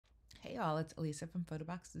Hey all, it's Elisa from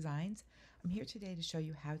Photobox Designs. I'm here today to show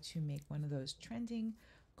you how to make one of those trending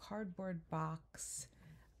cardboard box,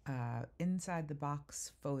 inside the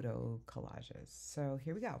box photo collages. So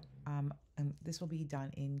here we go. And this will be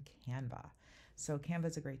done in Canva. So Canva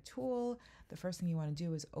is a great tool. The first thing you want to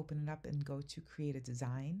do is open it up and go to create a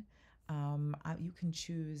design. You can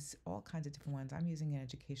choose all kinds of different ones. I'm using an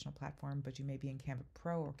educational platform, but you may be in Canva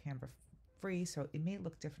Pro or Canva free, so it may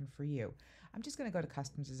look different for you. I'm just going to go to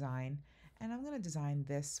custom design, and I'm going to design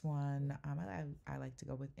this one. I like to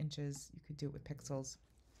go with inches. You could do it with pixels.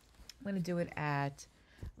 I'm going to do it at,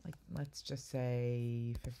 like, let's just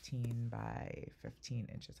say 15 by 15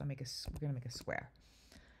 inches. We're going to make a square.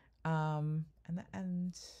 And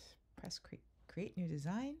press create new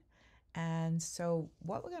design. And so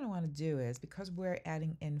what we're going to want to do is, because we're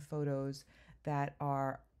adding in photos that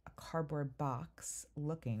are a cardboard box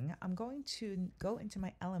looking, I'm going to go into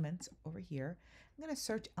my elements over here. I'm going to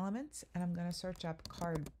search elements, and I'm going to search up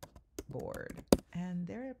cardboard. And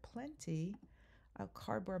there are plenty of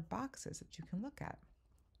cardboard boxes that you can look at.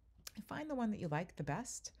 Find the one that you like the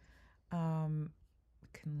best. Can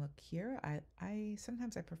look here.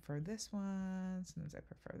 Sometimes I prefer this one. Sometimes I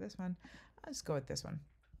prefer this one. I'll just go with this one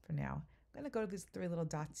for now. I'm going to go to these three little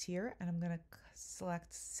dots here, and I'm going to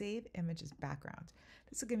select Save Images Background.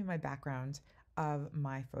 This will give me my background of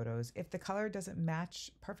my photos. If the color doesn't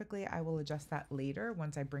match perfectly, I will adjust that later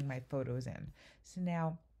once I bring my photos in. So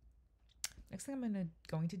now, next thing I'm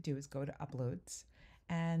going to do is go to Uploads,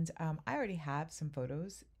 and I already have some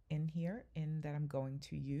photos in here that I'm going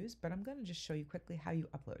to use, but I'm going to just show you quickly how you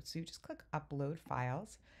upload. So you just click Upload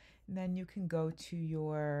Files, and then you can go to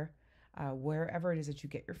your wherever it is that you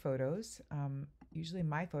get your photos. Usually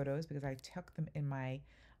my photos, because I took them in my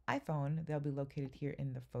iPhone, they'll be located here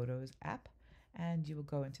in the Photos app, and you will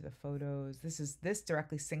go into the photos. This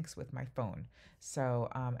directly syncs with my phone. So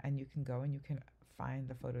and you can go and you can find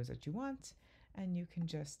the photos that you want, and you can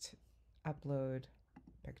just upload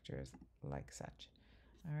pictures like such.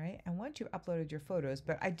 All right, and once you've uploaded your photos,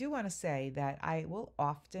 but I do want to say that I will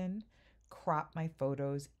often crop my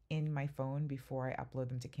photos in my phone before I upload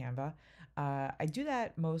them to Canva. I do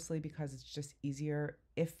that mostly because it's just easier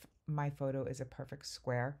if my photo is a perfect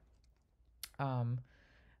square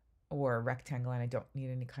or a rectangle and I don't need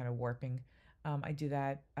any kind of warping. I do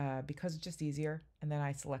that because it's just easier, and then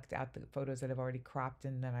I select out the photos that I've already cropped,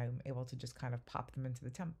 and then I'm able to just kind of pop them into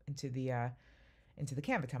the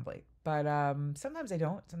Canva template. But sometimes I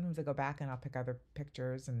don't. Sometimes I go back and I'll pick other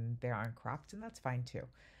pictures and they aren't cropped, and that's fine too.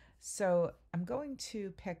 So I'm going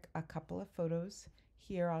to pick a couple of photos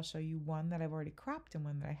here. I'll show you one that I've already cropped and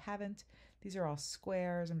one that I haven't. These are all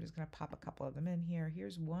squares. I'm just going to pop a couple of them in here.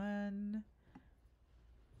 Here's one.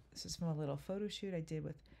 This is from a little photo shoot I did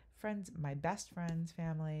with friends, my best friend's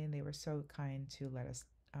family, and they were so kind to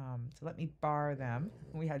let me borrow them.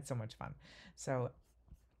 We had so much fun. So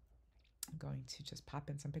I'm going to just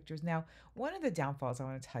pop in some pictures. Now, one of the downfalls I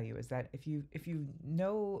want to tell you is that if you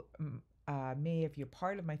know me, if you're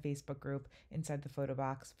part of my Facebook group inside the Photo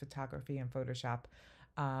Box Photography and Photoshop,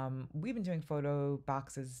 we've been doing photo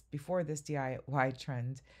boxes before this DIY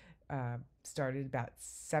trend started about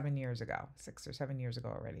 7 years ago, 6 or 7 years ago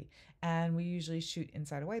already. And we usually shoot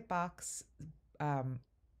inside a white box.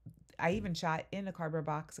 I even shot in a cardboard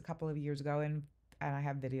box a couple of years ago, and I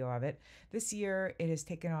have video of it. This year, it has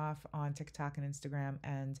taken off on TikTok and Instagram,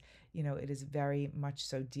 and it is very much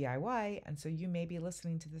so DIY. And so you may be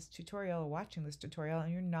listening to this tutorial or watching this tutorial,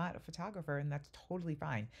 and you're not a photographer, and that's totally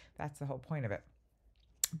fine. That's the whole point of it.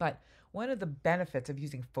 But one of the benefits of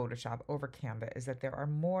using Photoshop over Canva is that there are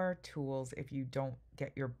more tools if you don't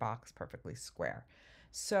get your box perfectly square.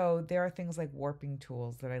 So there are things like warping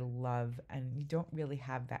tools that I love, and you don't really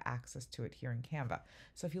have that access to it here in Canva.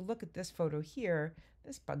 So if you look at this photo here,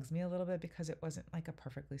 this bugs me a little bit because it wasn't like a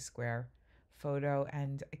perfectly square photo,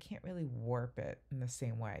 and I can't really warp it in the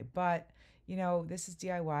same way. But this is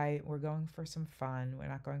DIY. We're going for some fun. We're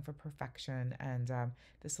not going for perfection. And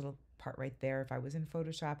this little part right there, if I was in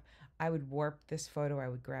Photoshop, I would warp this photo. I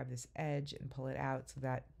would grab this edge and pull it out so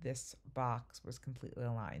that this box was completely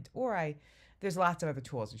aligned. There's lots of other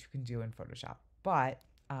tools that you can do in Photoshop. But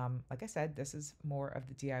like I said, this is more of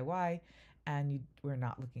the DIY, and we're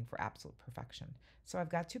not looking for absolute perfection. So I've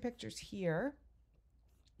got two pictures here.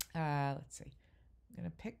 Let's see. I'm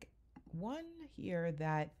going to pick one here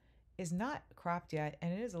that is not cropped yet,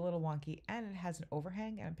 and it is a little wonky, and it has an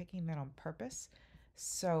overhang, and I'm picking that on purpose.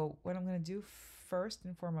 So what I'm going to do first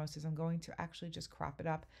and foremost is I'm going to actually just crop it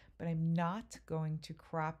up, but I'm not going to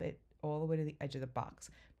crop it all the way to the edge of the box.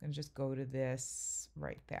 I'm going to just go to this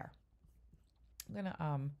right there. I'm going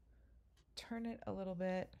to turn it a little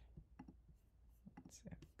bit. Let's see.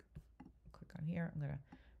 on here. I'm going to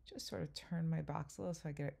just sort of turn my box a little so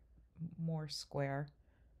I get it more square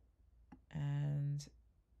and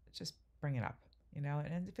just bring it up, you know,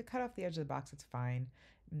 and if it cut off the edge of the box, it's fine.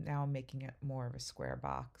 Now I'm making it more of a square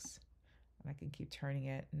box and I can keep turning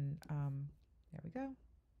it and there we go.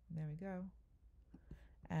 There we go.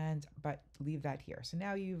 And, but leave that here. So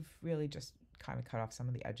now you've really just kind of cut off some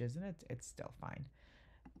of the edges and it's still fine.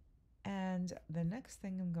 And the next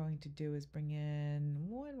thing I'm going to do is bring in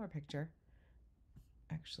one more picture.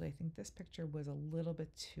 Actually, I think this picture was a little bit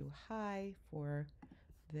too high for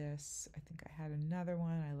this. I think I had another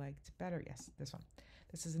one I liked better. Yes, this one.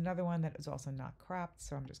 This is another one that is also not cropped,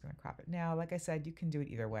 so I'm just going to crop it now. Like I said, you can do it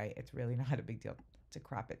either way. It's really not a big deal to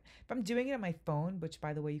crop it. If I'm doing it on my phone, which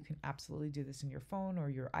by the way, you can absolutely do this in your phone or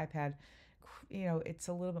your iPad, you know, it's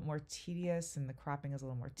a little bit more tedious and the cropping is a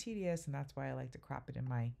little more tedious, and that's why I like to crop it in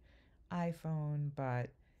my iPhone. But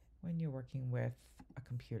when you're working with a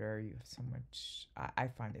computer, you have so much, I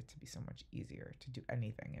find it to be so much easier to do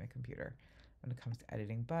anything in a computer when it comes to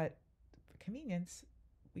editing. But for convenience,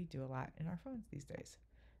 we do a lot in our phones these days.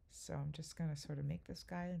 So I'm just going to sort of make this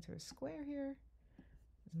guy into a square here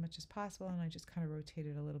as much as possible, and I just kind of rotate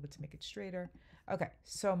it a little bit to make it straighter. Okay,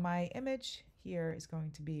 so my image here is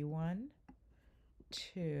going to be 1,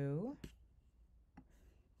 2,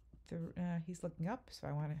 3. He's looking up, so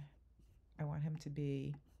I want him to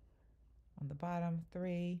be on the bottom.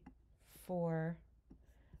 3, 4.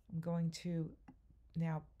 I'm going to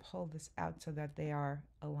now pull this out so that they are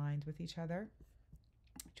aligned with each other.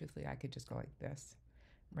 Truthfully, I could just go like this,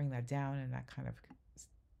 bring that down, and that kind of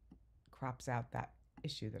crops out that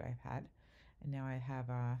issue that I've had. And now I have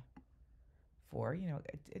 4, you know,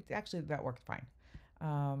 it actually, that worked fine.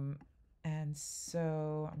 And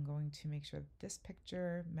so I'm going to make sure this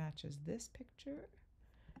picture matches this picture.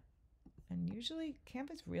 And usually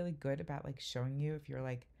Canva's really good about like showing you if you're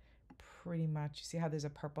like pretty much, you see how there's a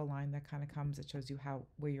purple line that kind of comes, it shows you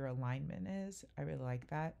where your alignment is. I really like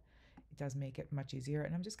that. It does make it much easier.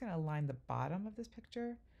 And I'm just going to align the bottom of this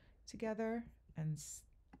picture together and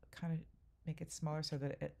kind of make it smaller so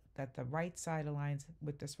that that the right side aligns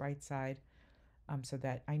with this right side, so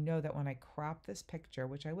that I know that when I crop this picture,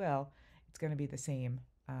 which I will, it's going to be the same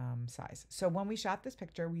size. So when we shot this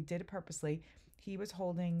picture, we did it purposely. He was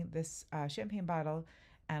holding this champagne bottle,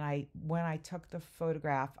 and when I took the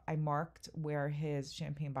photograph, I marked where his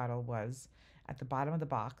champagne bottle was at the bottom of the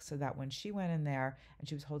box, so that when she went in there and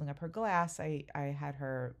she was holding up her glass, I had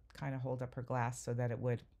her kind of hold up her glass so that it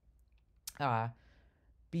would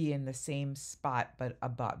be in the same spot but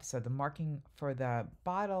above. So the marking for the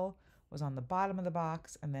bottle was on the bottom of the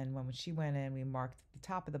box, and then when she went in, we marked the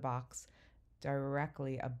top of the box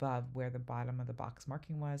directly above where the bottom of the box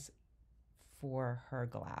marking was for her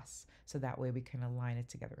glass. So that way we can align it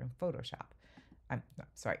together in Photoshop.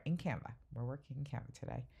 In Canva. We're working in Canva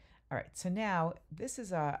today. All right, so now this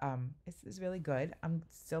is this is really good.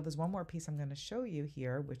 There's one more piece I'm going to show you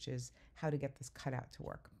here, which is how to get this cutout to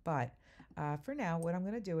work. But for now, what I'm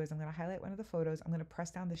going to do is I'm going to highlight one of the photos. I'm going to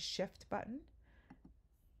press down the Shift button,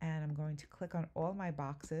 and I'm going to click on all my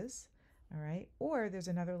boxes. All right, or there's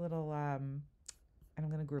another little, and I'm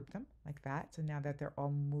going to group them like that. So now that they're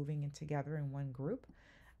all moving in together in one group,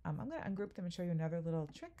 I'm going to ungroup them and show you another little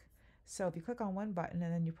trick. So if you click on one button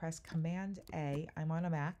and then you press Command A, I'm on a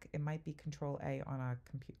Mac. It might be Control A on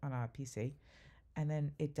a PC, and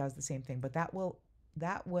then it does the same thing. But that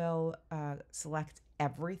will select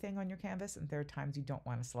everything on your canvas, and there are times you don't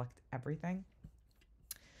want to select everything.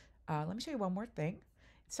 Let me show you one more thing.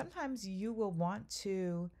 Sometimes you will want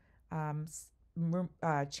to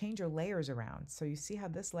change your layers around. So you see how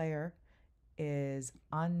this layer is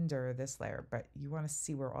under this layer, but you want to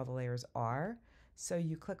see where all the layers are. So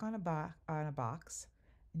you click on a box,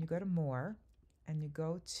 and you go to More, and you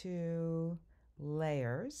go to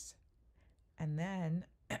Layers, and then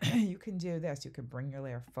you can do this. You can bring your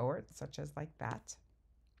layer forward, such as like that,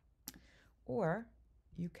 or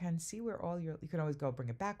you can see where you can always go bring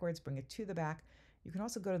it backwards, bring it to the back. You can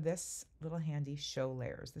also go to this little handy Show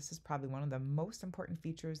Layers. This is probably one of the most important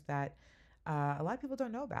features that a lot of people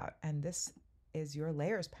don't know about, and this is your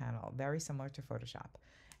Layers panel, very similar to Photoshop.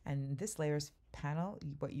 And this Layers panel,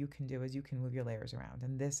 what you can do is you can move your layers around,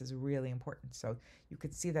 and this is really important. So you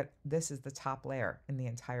could see that this is the top layer in the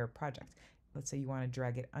entire project. Let's say you want to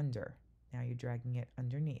drag it under. Now you're dragging it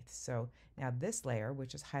underneath. So now this layer,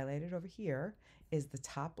 which is highlighted over here, is the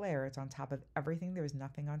top layer. It's on top of everything. There is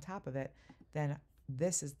nothing on top of it. Then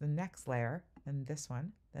this is the next layer, then this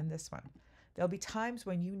one, then this one. There'll be times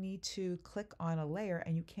when you need to click on a layer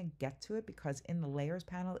and you can't get to it because in the Layers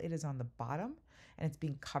panel, it is on the bottom and it's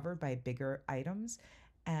being covered by bigger items.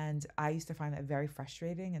 And I used to find that very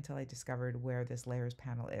frustrating until I discovered where this layers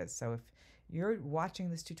panel is. So if you're watching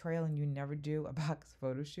this tutorial and you never do a box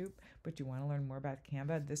photo shoot, but you want to learn more about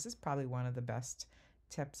Canva, this is probably one of the best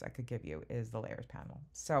tips I could give you is the layers panel.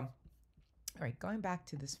 So, all right, going back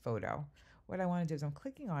to this photo, what I want to do is I'm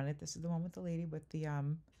clicking on it. This is the one with the lady with the,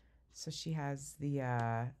 so she has the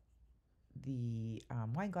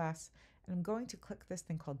wine glass, and I'm going to click this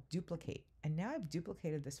thing called duplicate. And now I've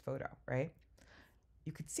duplicated this photo, right?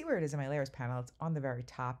 You can see where it is in my layers panel. It's on the very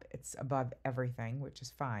top. It's above everything, which is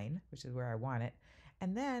fine, which is where I want it.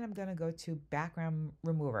 And then I'm going to go to background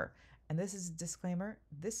remover. And this is a disclaimer.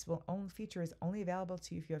 This feature is only available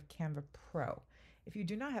to you if you have Canva Pro. If you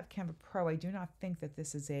do not have Canva Pro, I do not think that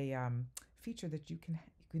this is a feature that you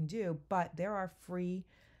can do, but there are free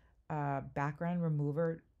background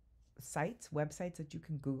remover websites that you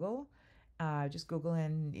can Google. Just Google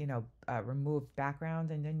in, remove background,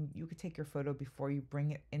 and then you could take your photo before you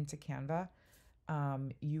bring it into Canva.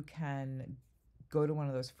 You can go to one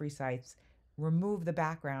of those free sites, remove the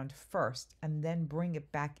background first, and then bring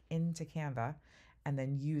it back into Canva, and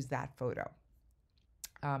then use that photo.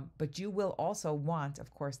 But you will also want, of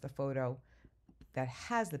course, the photo that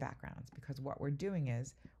has the backgrounds, because what we're doing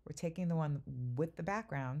is we're taking the one with the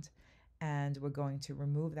background and we're going to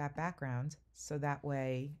remove that background so that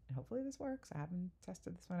way, and hopefully this works. I haven't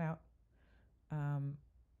tested this one out.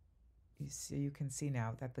 You can see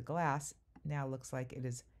now that the glass now looks like it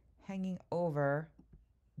is hanging over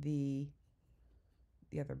the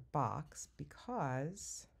other box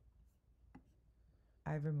because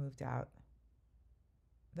I've removed out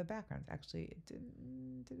the background. Actually, did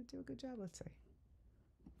it do a good job? Let's see.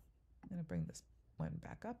 I'm going to bring this one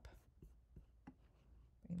back up.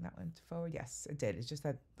 Bring that one forward. Yes, it did. It's just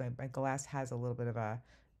that my glass has a little bit of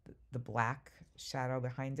the black shadow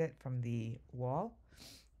behind it from the wall,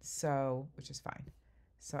 so which is fine.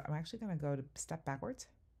 So I'm actually going to go to step backwards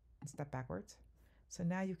and step backwards. So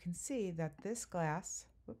now you can see that this glass,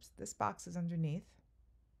 whoops, this box is underneath,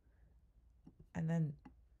 and then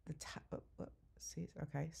the top. See,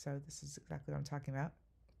 okay, so this is exactly what I'm talking about.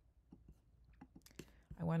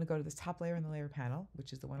 I want to go to this top layer in the layer panel,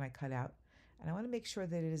 which is the one I cut out, and I want to make sure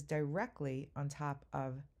that it is directly on top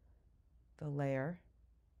of the layer.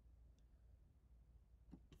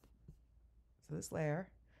 So this layer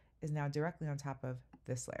is now directly on top of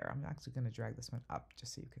this layer. I'm actually going to drag this one up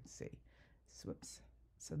just so you can see. Whoops.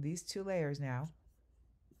 So these two layers now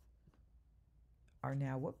are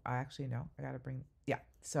now, actually no, I got to bring, yeah.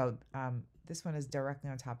 So this one is directly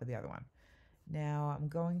on top of the other one. Now I'm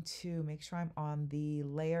going to make sure I'm on the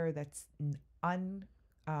layer that's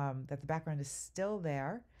that the background is still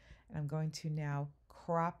there. And I'm going to now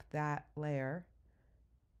crop that layer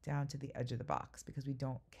down to the edge of the box because we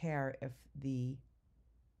don't care if the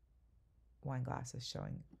wine glass is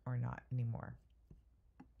showing or not anymore.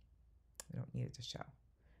 We don't need it to show.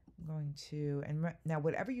 I'm going to, and now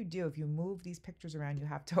whatever you do, if you move these pictures around, you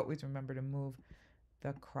have to always remember to move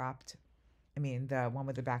the the one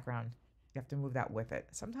with the background. You have to move that with it.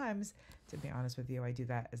 Sometimes, to be honest with you, I do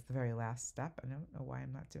that as the very last step. I don't know why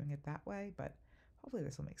I'm not doing it that way, but hopefully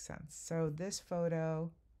this will make sense. So this photo,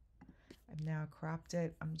 I've now cropped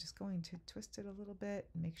it. I'm just going to twist it a little bit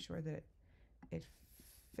and make sure that it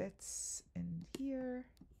fits in here.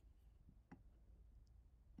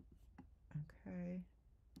 Okay.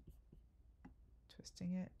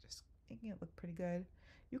 Twisting it, just making it look pretty good.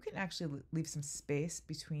 You can actually leave some space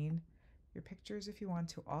between your pictures if you want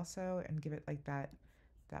to also, and give it like that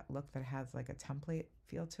look that has like a template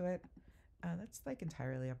feel to it. That's like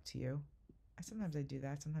entirely up to you. Sometimes I do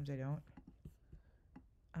that, sometimes I don't.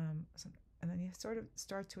 And then you sort of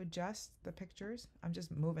start to adjust the pictures. I'm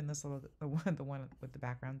just moving this the one with the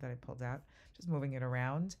background that I pulled out, just moving it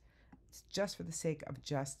around. It's just for the sake of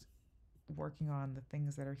just working on the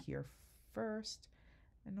things that are here first.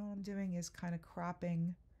 And all I'm doing is kind of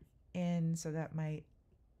cropping in so that my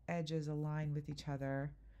edges align with each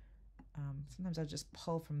other. Sometimes I'll just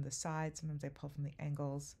pull from the sides, sometimes I pull from the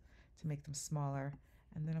angles to make them smaller.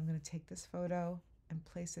 And then I'm going to take this photo and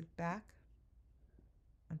place it back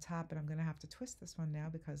on top, and I'm going to have to twist this one now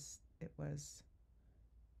because it was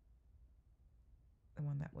the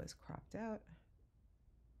one that was cropped out.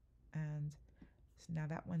 And so now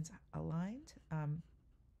that one's aligned.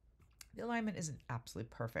 The alignment isn't absolutely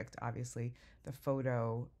perfect, obviously. The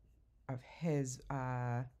photo of his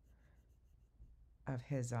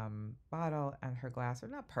bottle and her glass are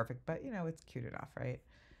not perfect, but it's cute enough, right?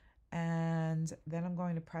 And then I'm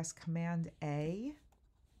going to press Command A,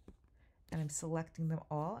 and I'm selecting them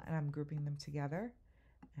all and I'm grouping them together,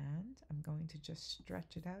 and I'm going to just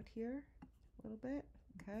stretch it out here a little bit.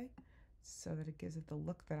 Okay, so that it gives it the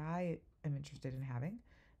look that I am interested in having.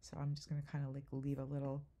 So I'm just going to kind of like leave a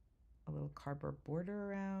little cardboard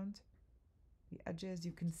border around the edges.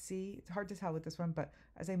 You can see, it's hard to tell with this one, but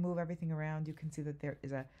as I move everything around, you can see that there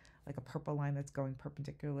is a like a purple line that's going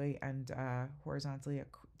perpendicularly and horizontally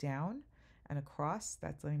down and across.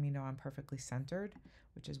 That's letting me know I'm perfectly centered,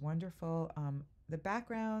 which is wonderful. The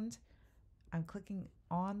background, I'm clicking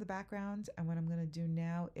on the background, and what I'm going to do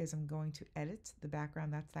now is I'm going to edit the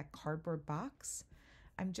background. That's that cardboard box.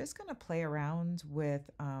 I'm just going to play around with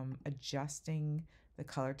adjusting the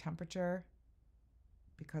color temperature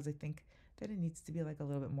because I think that it needs to be like a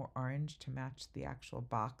little bit more orange to match the actual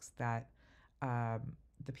box that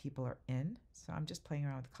the people are in. So I'm just playing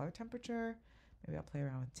around with the color temperature. Maybe I'll play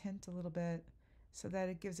around with tint a little bit so that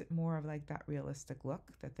it gives it more of like that realistic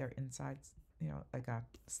look that they're inside, you know, like a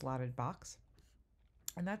slotted box.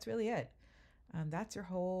 And that's really it. That's your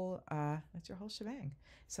whole shebang.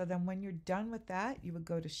 So then when you're done with that, you would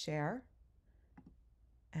go to share.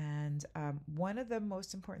 And one of the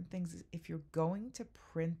most important things is if you're going to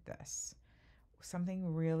print this,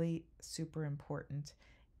 something really super important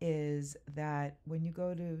is that when you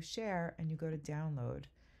go to share and you go to download,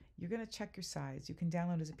 you're going to check your size. You can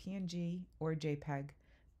download as a PNG or a JPEG.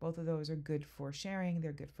 Both of those are good for sharing.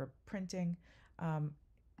 They're good for printing.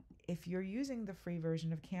 If you're using the free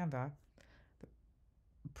version of Canva,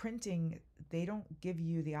 printing, they don't give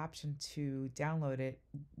you the option to download it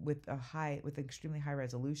with extremely high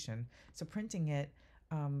resolution. So printing it,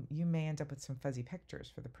 you may end up with some fuzzy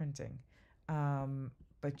pictures for the printing.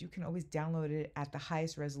 But you can always download it at the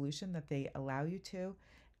highest resolution that they allow you to.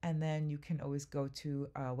 And then you can always go to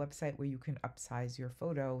a website where you can upsize your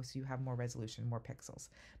photo so you have more resolution, more pixels.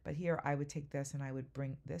 But here I would take this and I would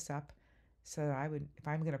bring this up. So I would, if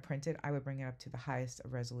I'm going to print it, I would bring it up to the highest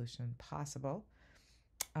resolution possible,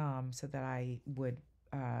 so that I would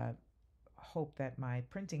hope that my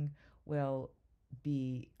printing will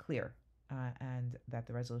be clear, and that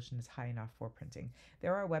the resolution is high enough for printing.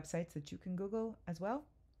 There are websites that you can Google as well.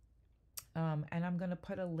 And I'm going to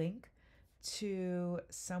put a link to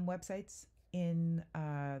some websites in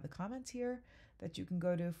the comments here that you can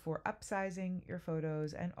go to for upsizing your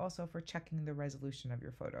photos and also for checking the resolution of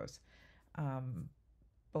your photos.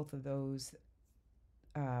 Both of those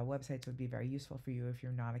websites would be very useful for you if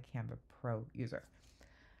you're not a Canva Pro user.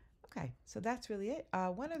 Okay, so that's really it.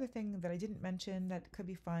 One other thing that I didn't mention that could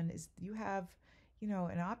be fun is you have, you know,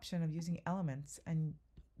 an option of using elements, and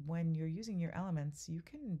when you're using your elements, you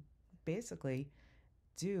can basically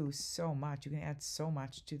do so much. You can add so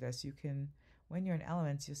much to this. You can, when you're in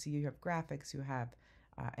elements, you'll see you have graphics, you have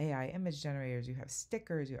AI image generators, you have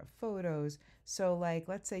stickers, you have photos. So like,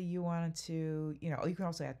 let's say you wanted to, you know, you can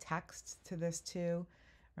also add text to this too,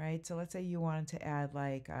 right? So let's say you wanted to add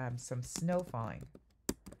like some snow falling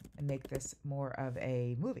and make this more of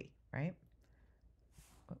a movie, right?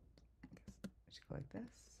 Oh, I should go like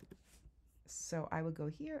this. So I would go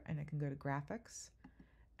here and I can go to graphics,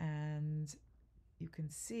 and you can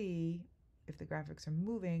see if the graphics are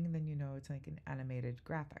moving, then you know it's like an animated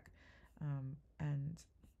graphic. And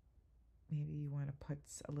maybe you want to put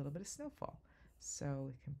a little bit of snowfall.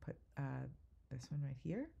 So we can put this one right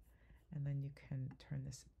here, and then you can turn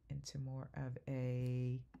this into more of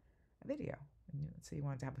a video. And so you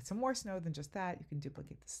want to have some more snow than just that. You can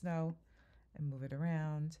duplicate the snow and move it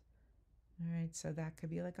around. All right, so that could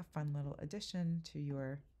be like a fun little addition to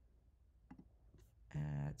your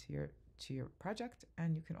project.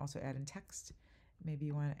 And you can also add in text. Maybe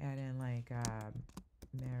you want to add in like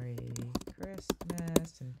Merry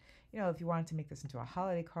Christmas, and you know, if you wanted to make this into a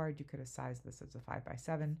holiday card, you could have sized this as a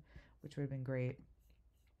 5x7, which would have been great.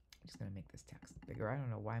 I'm just gonna make this text bigger. I don't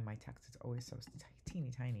know why my text is always so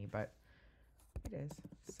teeny tiny, but it is.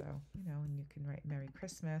 So, you know, and you can write Merry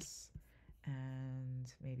Christmas,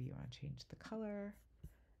 and maybe you want to change the color.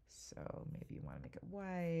 So maybe you want to make it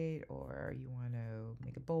white, or you want to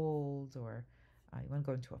make it bold, or you want to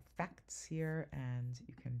go into effects here, and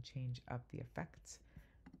you can change up the effects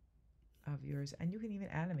of yours, and you can even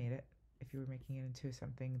animate it if you were making it into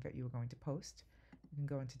something that you were going to post. You can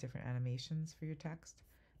go into different animations for your text.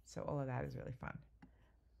 So all of that is really fun.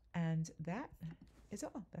 And that is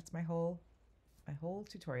all. That's my whole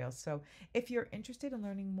tutorial. So if you're interested in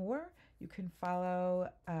learning more, you can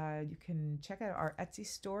you can check out our Etsy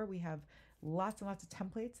store. We have lots and lots of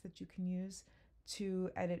templates that you can use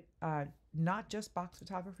to edit not just box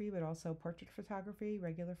photography, but also portrait photography,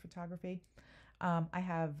 regular photography. I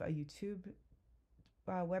have a YouTube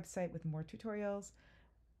website with more tutorials,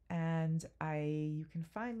 and you can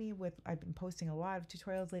find me with, I've been posting a lot of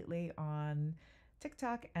tutorials lately on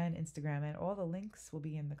TikTok, and Instagram, and all the links will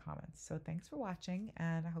be in the comments. So thanks for watching,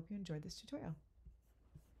 and I hope you enjoyed this tutorial.